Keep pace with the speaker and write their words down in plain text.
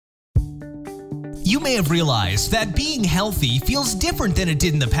You may have realized that being healthy feels different than it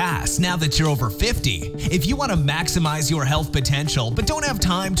did in the past now that you're over 50. If you want to maximize your health potential but don't have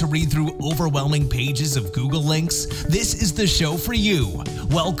time to read through overwhelming pages of Google links, this is the show for you.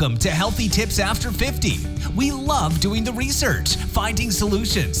 Welcome to Healthy Tips After 50. We love doing the research, finding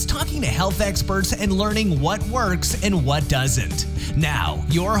solutions, talking to health experts, and learning what works and what doesn't. Now,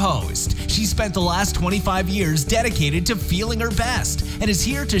 your host. She spent the last 25 years dedicated to feeling her best and is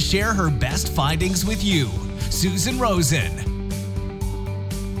here to share her best findings with you. Susan Rosen.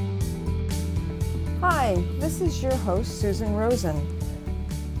 Hi, this is your host, Susan Rosen.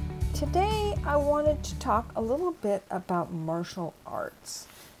 Today, I wanted to talk a little bit about martial arts.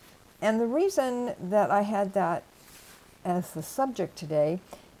 And the reason that I had that as the subject today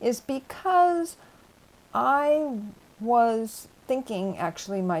is because I was thinking,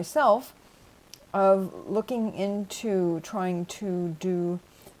 actually myself, of looking into trying to do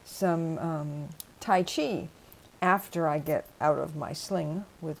some Tai Chi after I get out of my sling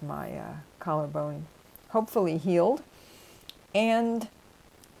with my collarbone hopefully healed. And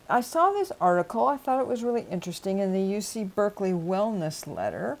I saw this article. I thought it was really interesting in the UC Berkeley Wellness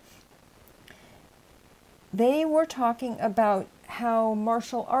Letter. They were talking about how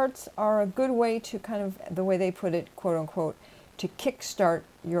martial arts are a good way to kind of, the way they put it, quote unquote, to kickstart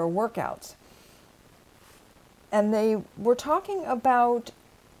your workouts. And they were talking about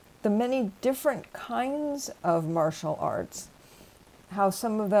the many different kinds of martial arts, how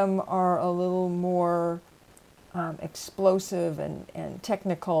some of them are a little more explosive and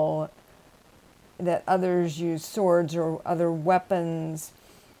technical, that others use swords or other weapons.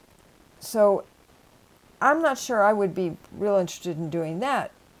 So I'm not sure I would be real interested in doing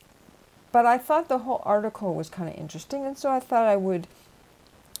that, but I thought the whole article was kind of interesting, and so I thought I would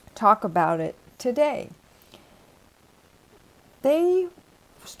talk about it today. They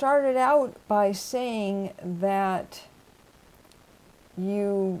started out by saying that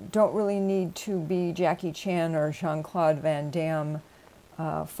you don't really need to be Jackie Chan or Jean-Claude Van Damme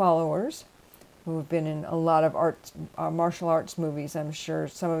followers who have been in a lot of martial arts movies. I'm sure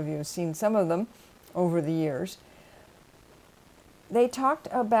some of you have seen some of them over the years. They talked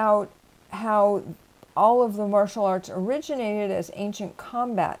about how all of the martial arts originated as ancient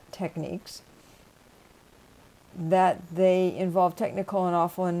combat techniques, that they involve technical and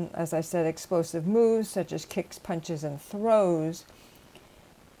often, as I said, explosive moves such as kicks, punches, and throws,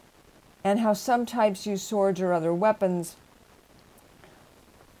 and how some types use swords or other weapons.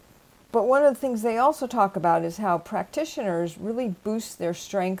 But one of the things they also talk about is how practitioners really boost their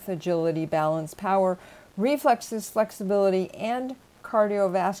strength, agility, balance, power, reflexes, flexibility, and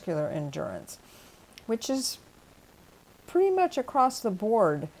cardiovascular endurance, which is pretty much across the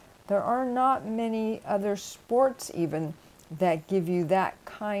board. There are not many other sports even that give you that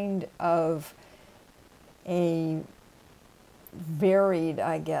kind of a varied,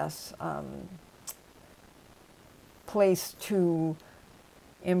 I guess, place to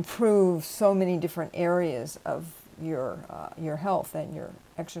improve so many different areas of your health and your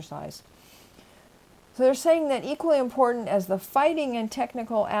exercise. So they're saying that equally important as the fighting and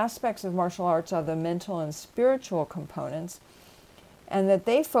technical aspects of martial arts are the mental and spiritual components, and that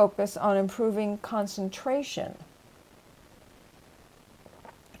they focus on improving concentration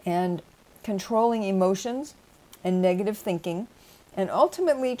and controlling emotions and negative thinking, and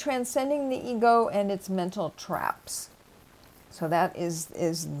ultimately transcending the ego and its mental traps. So that is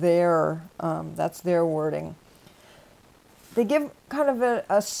their that's their wording. They give kind of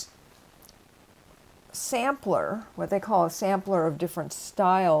a sampler, what they call a sampler of different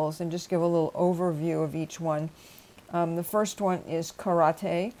styles, and just give a little overview of each one. The first one is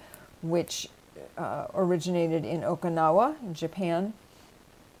karate, which originated in Okinawa, in Japan.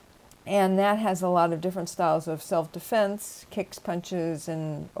 And that has a lot of different styles of self-defense, kicks, punches,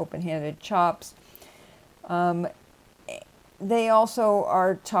 and open-handed chops. They also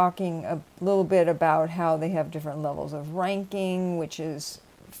are talking a little bit about how they have different levels of ranking, which is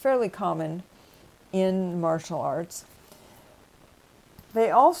fairly common in martial arts.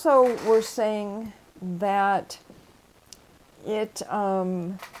 They also were saying that it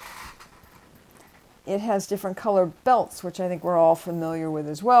has different colored belts, which I think we're all familiar with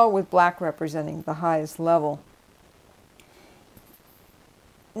as well, with black representing the highest level.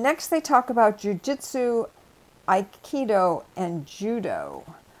 Next, they talk about Jiu-Jitsu, Aikido, and Judo,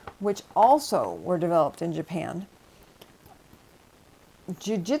 which also were developed in Japan.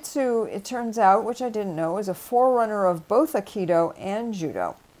 Jiu-Jitsu, it turns out, which I didn't know, is a forerunner of both Aikido and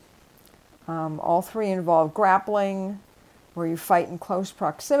Judo. All three involve grappling, where you fight in close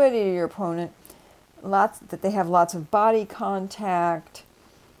proximity to your opponent, that they have lots of body contact,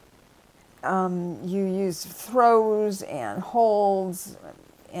 You use throws and holds,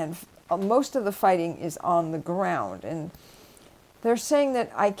 and most of the fighting is on the ground. And they're saying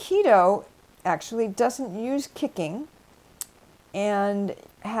that Aikido actually doesn't use kicking and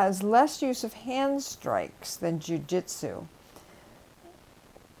has less use of hand strikes than Jiu-Jitsu.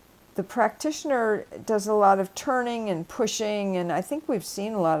 The practitioner does a lot of turning and pushing, and I think we've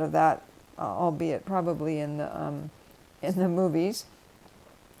seen a lot of that, albeit probably in the movies.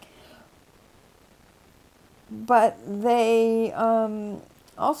 But they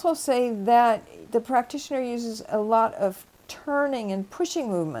also say that the practitioner uses a lot of turning and pushing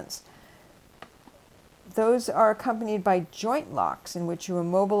movements. Those are accompanied by joint locks, in which you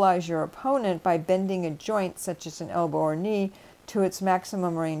immobilize your opponent by bending a joint, such as an elbow or knee, to its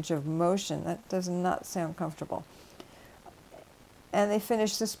maximum range of motion. That does not sound comfortable. And they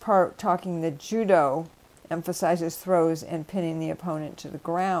finish this part talking that judo emphasizes throws and pinning the opponent to the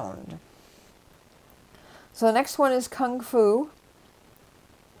ground. So the next one is Kung Fu,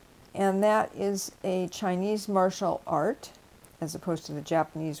 and that is a Chinese martial art, as opposed to the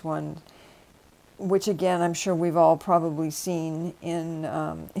Japanese one, which again I'm sure we've all probably seen in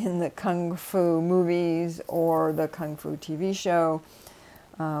the Kung Fu movies or the Kung Fu TV show.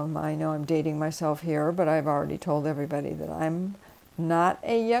 I know I'm dating myself here, but I've already told everybody that I'm not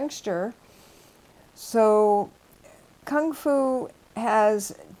a youngster. So Kung Fu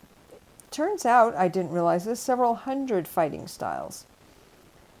has, turns out, I didn't realize this, several hundred fighting styles.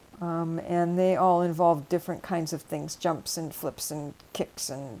 And they all involve different kinds of things, jumps and flips and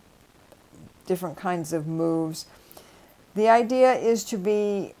kicks and different kinds of moves. The idea is to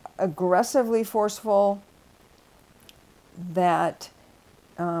be aggressively forceful, that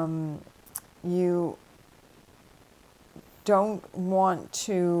you don't want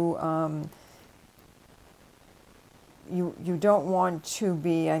to you don't want to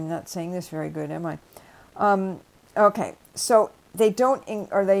be, I'm not saying this very good, am I? Okay, so they do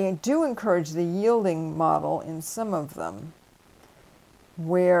encourage the yielding model in some of them,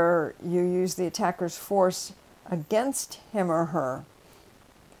 where you use the attacker's force against him or her.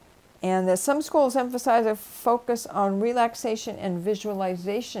 And that some schools emphasize a focus on relaxation and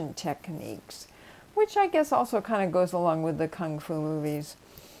visualization techniques, which I guess also kind of goes along with the Kung Fu movies.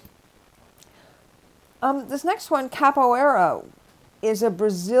 This next one, Capoeira, is a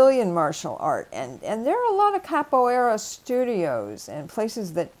Brazilian martial art, and there are a lot of Capoeira studios and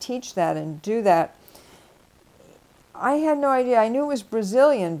places that teach that and do that. I had no idea. I knew it was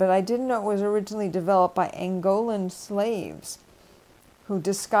Brazilian, but I didn't know it was originally developed by Angolan slaves who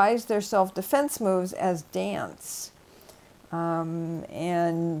disguised their self-defense moves as dance.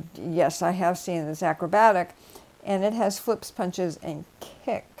 And yes, I have seen this acrobatic, and it has flips, punches, and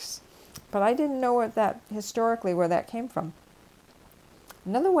kicks. But I didn't know where that came from.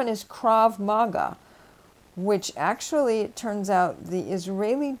 Another one is Krav Maga, which actually, it turns out, the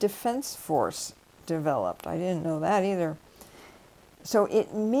Israeli Defense Force developed. I didn't know that either. So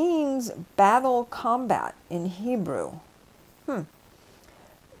it means battle combat in Hebrew.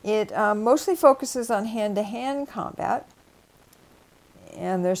 It mostly focuses on hand-to-hand combat,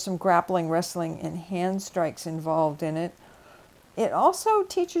 and there's some grappling, wrestling, and hand strikes involved in it. It also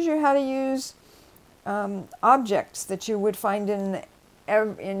teaches you how to use objects that you would find in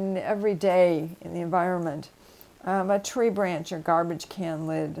every day in the environment. A tree branch or garbage can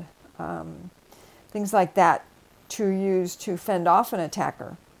lid, things like that, to use to fend off an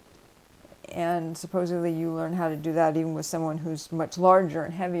attacker. And supposedly you learn how to do that even with someone who's much larger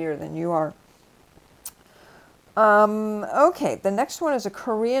and heavier than you are. Okay, the next one is a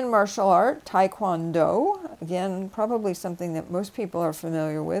Korean martial art, Taekwondo. Again, probably something that most people are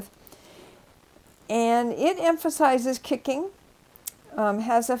familiar with. And it emphasizes kicking,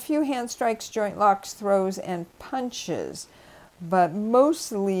 has a few hand strikes, joint locks, throws, and punches, but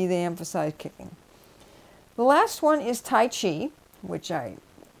mostly they emphasize kicking. The last one is Tai Chi, which I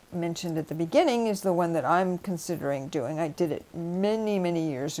mentioned at the beginning is the one that I'm considering doing. I did it many, many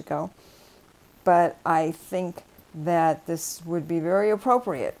years ago, but I think that this would be very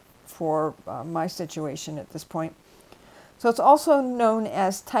appropriate for my situation at this point. So it's also known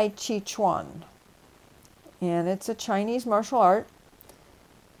as Tai Chi Chuan, and it's a Chinese martial art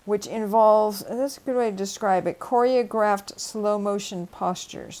which involves, that's a good way to describe it, choreographed slow motion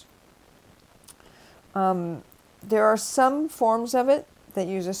postures. There are some forms of it that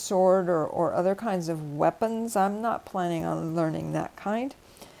use a sword or other kinds of weapons. I'm not planning on learning that kind.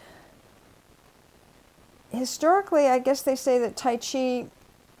 Historically, I guess they say that Tai Chi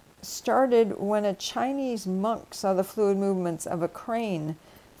started when a Chinese monk saw the fluid movements of a crane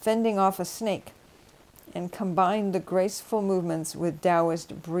fending off a snake. and combined the graceful movements with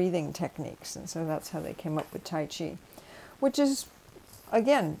Taoist breathing techniques. And so that's how they came up with Tai Chi, which is,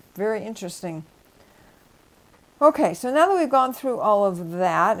 again, very interesting. Okay, so now that we've gone through all of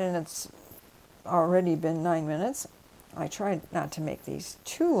that, and it's already been 9 minutes, I tried not to make these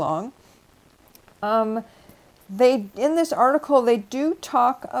too long. In this article, they do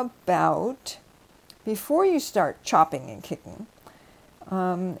talk about before you start chopping and kicking.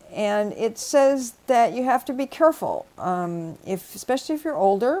 And it says that you have to be careful, especially if you're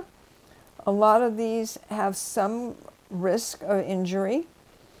older. A lot of these have some risk of injury,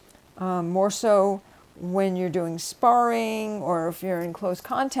 more so when you're doing sparring or if you're in close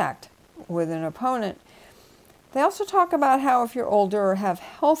contact with an opponent. They also talk about how if you're older or have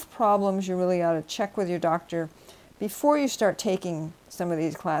health problems, you really ought to check with your doctor before you start taking some of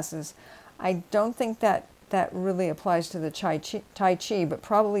these classes. I don't think that really applies to the Tai Chi, but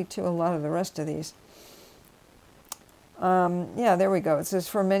probably to a lot of the rest of these. Yeah, there we go. It says,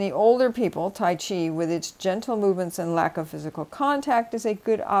 for many older people, Tai Chi, with its gentle movements and lack of physical contact, is a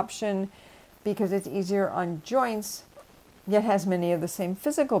good option because it's easier on joints, yet has many of the same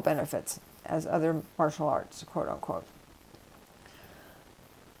physical benefits as other martial arts, quote unquote.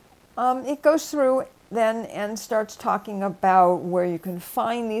 It goes through then and starts talking about where you can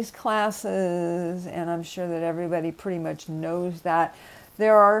find these classes, and I'm sure that everybody pretty much knows that.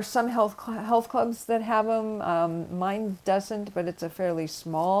 There are some health clubs that have them. Mine doesn't, but it's a fairly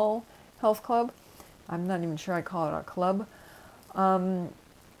small health club. I'm not even sure I call it a club.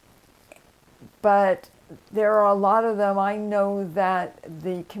 But there are a lot of them. I know that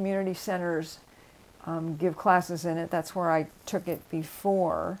the community centers give classes in it. That's where I took it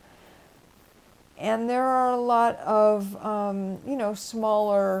before. And there are a lot of,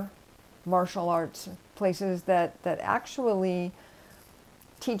 smaller martial arts places that actually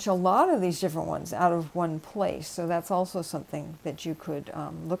teach a lot of these different ones out of one place. So that's also something that you could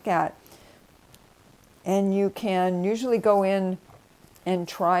look at. And you can usually go in and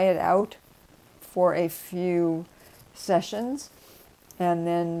try it out for a few sessions and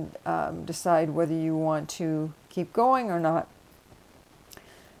then decide whether you want to keep going or not.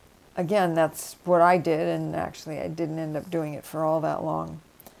 Again, that's what I did, and actually I didn't end up doing it for all that long.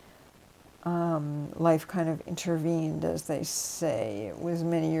 Life kind of intervened, as they say. It was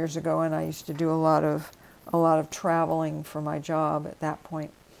many years ago, and I used to do a lot of traveling for my job at that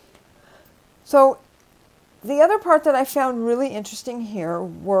point. So the other part that I found really interesting here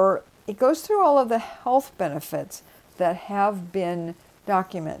it goes through all of the health benefits that have been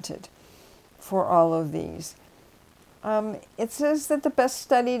documented for all of these. It says that the best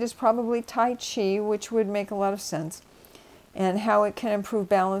studied is probably Tai Chi, which would make a lot of sense, and how it can improve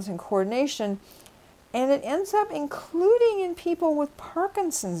balance and coordination. And it ends up including in people with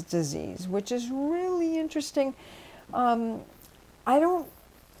Parkinson's disease, which is really interesting. I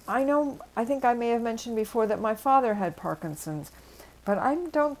think I may have mentioned before that my father had Parkinson's, but I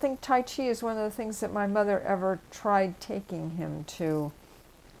don't think Tai Chi is one of the things that my mother ever tried taking him to.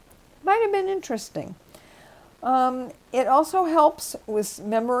 Might have been interesting. It also helps with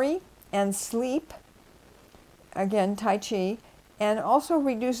memory and sleep, again, Tai Chi, and also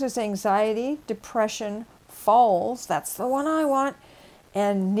reduces anxiety, depression, falls, that's the one I want,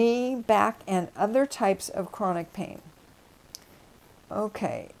 and knee, back, and other types of chronic pain.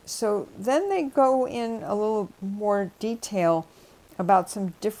 Okay, so then they go in a little more detail about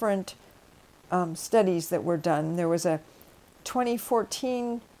some different studies that were done. There was a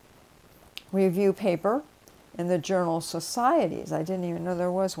 2014 review paper in the journal Societies. I didn't even know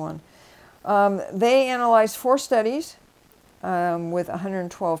there was one. They analyzed 4 studies with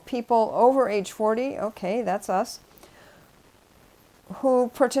 112 people over age 40, okay, that's us, who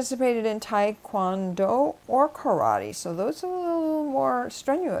participated in Taekwondo or Karate. So those are a little more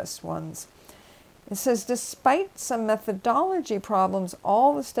strenuous ones. It says, despite some methodology problems,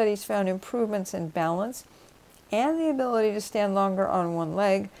 all the studies found improvements in balance and the ability to stand longer on one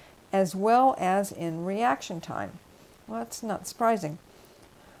leg, as well as in reaction time. Well, that's not surprising.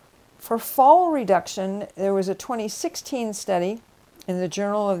 For fall reduction, there was a 2016 study in the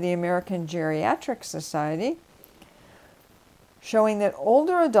Journal of the American Geriatric Society showing that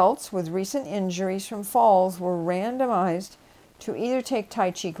older adults with recent injuries from falls were randomized to either take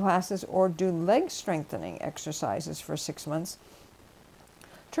Tai Chi classes or do leg strengthening exercises for 6 months.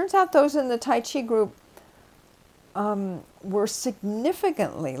 Turns out those in the Tai Chi group were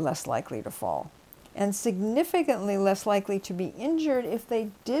significantly less likely to fall and significantly less likely to be injured if they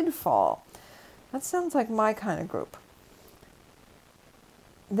did fall. That sounds like my kind of group.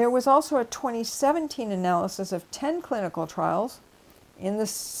 There was also a 2017 analysis of 10 clinical trials in the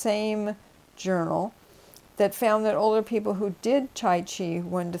same journal that found that older people who did Tai Chi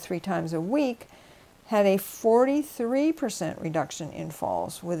 1 to 3 times a week had a 43% reduction in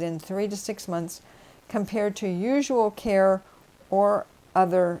falls within 3 to 6 months compared to usual care or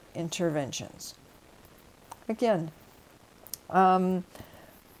other interventions. Again, I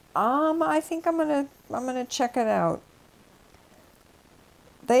think I'm gonna check it out.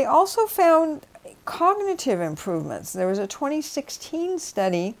 They also found cognitive improvements. There was a 2016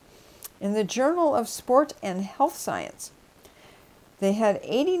 study in the Journal of Sport and Health Science. They had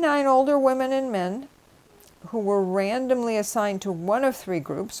 89 older women and men who were randomly assigned to one of 3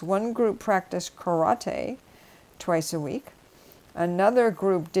 groups. One group practiced karate twice a week. Another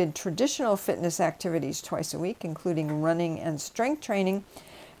group did traditional fitness activities twice a week, including running and strength training.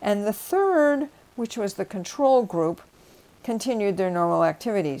 And the third, which was the control group, continued their normal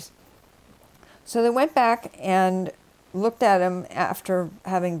activities. So they went back and looked at them after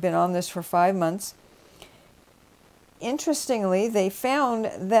having been on this for 5 months. Interestingly, they found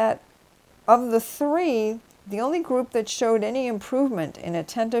that of the 3, the only group that showed any improvement in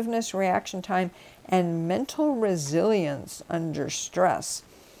attentiveness, reaction time, and mental resilience under stress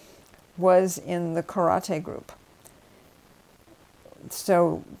was in the karate group.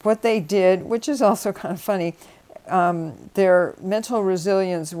 So what they did, which is also kind of funny, their mental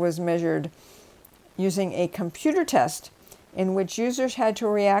resilience was measured using a computer test in which users had to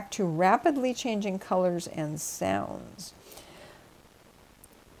react to rapidly changing colors and sounds.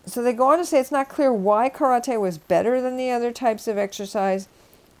 So they go on to say it's not clear why karate was better than the other types of exercise,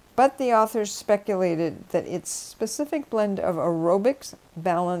 but the authors speculated that its specific blend of aerobics,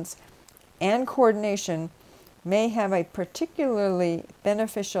 balance, and coordination may have a particularly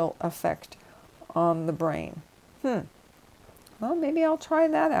beneficial effect on the brain. Well, maybe I'll try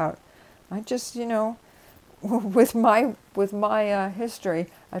that out. I just, with my history,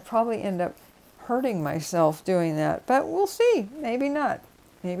 I'd probably end up hurting myself doing that. But we'll see. Maybe not.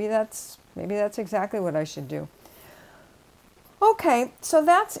 Maybe that's exactly what I should do. Okay, so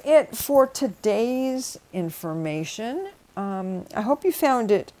that's it for today's information. I hope you found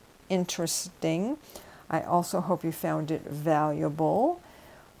it interesting. I also hope you found it valuable.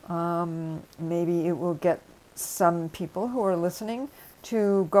 Maybe it will get some people who are listening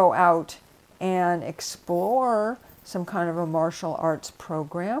to go out and explore some kind of a martial arts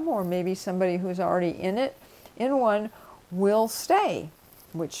program, or maybe somebody who's already in one will stay,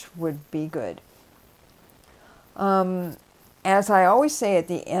 which would be good. As I always say at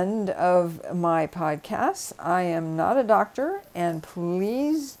the end of my podcasts, I am not a doctor, and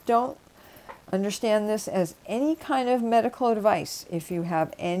please don't understand this as any kind of medical advice. If you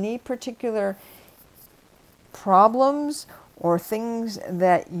have any particular problems or things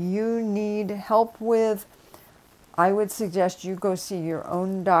that you need help with, I would suggest you go see your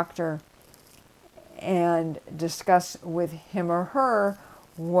own doctor and discuss with him or her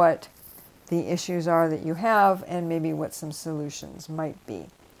what the issues are that you have and maybe what some solutions might be.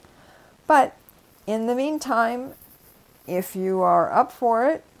 But in the meantime, if you are up for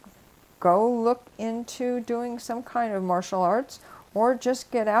it, go look into doing some kind of martial arts, or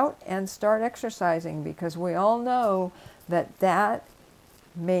just get out and start exercising, because we all know that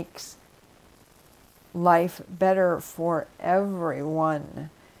makes life better for everyone.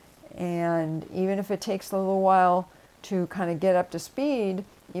 And even if it takes a little while to kind of get up to speed,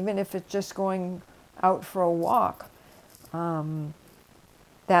 even if it's just going out for a walk,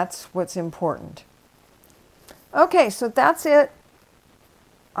 that's what's important. Okay, so that's it.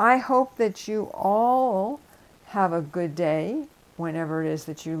 I hope that you all have a good day whenever it is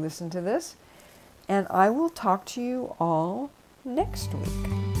that you listen to this, and I will talk to you all next week.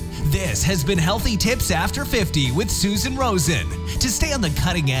 This has been Healthy Tips After 50 with Susan Rosen. To stay on the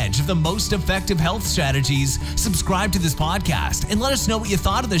cutting edge of the most effective health strategies, subscribe to this podcast and let us know what you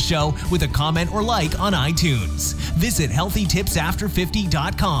thought of the show with a comment or like on iTunes. Visit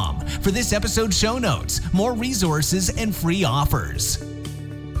healthytipsafter50.com for this episode's show notes, more resources, and free offers.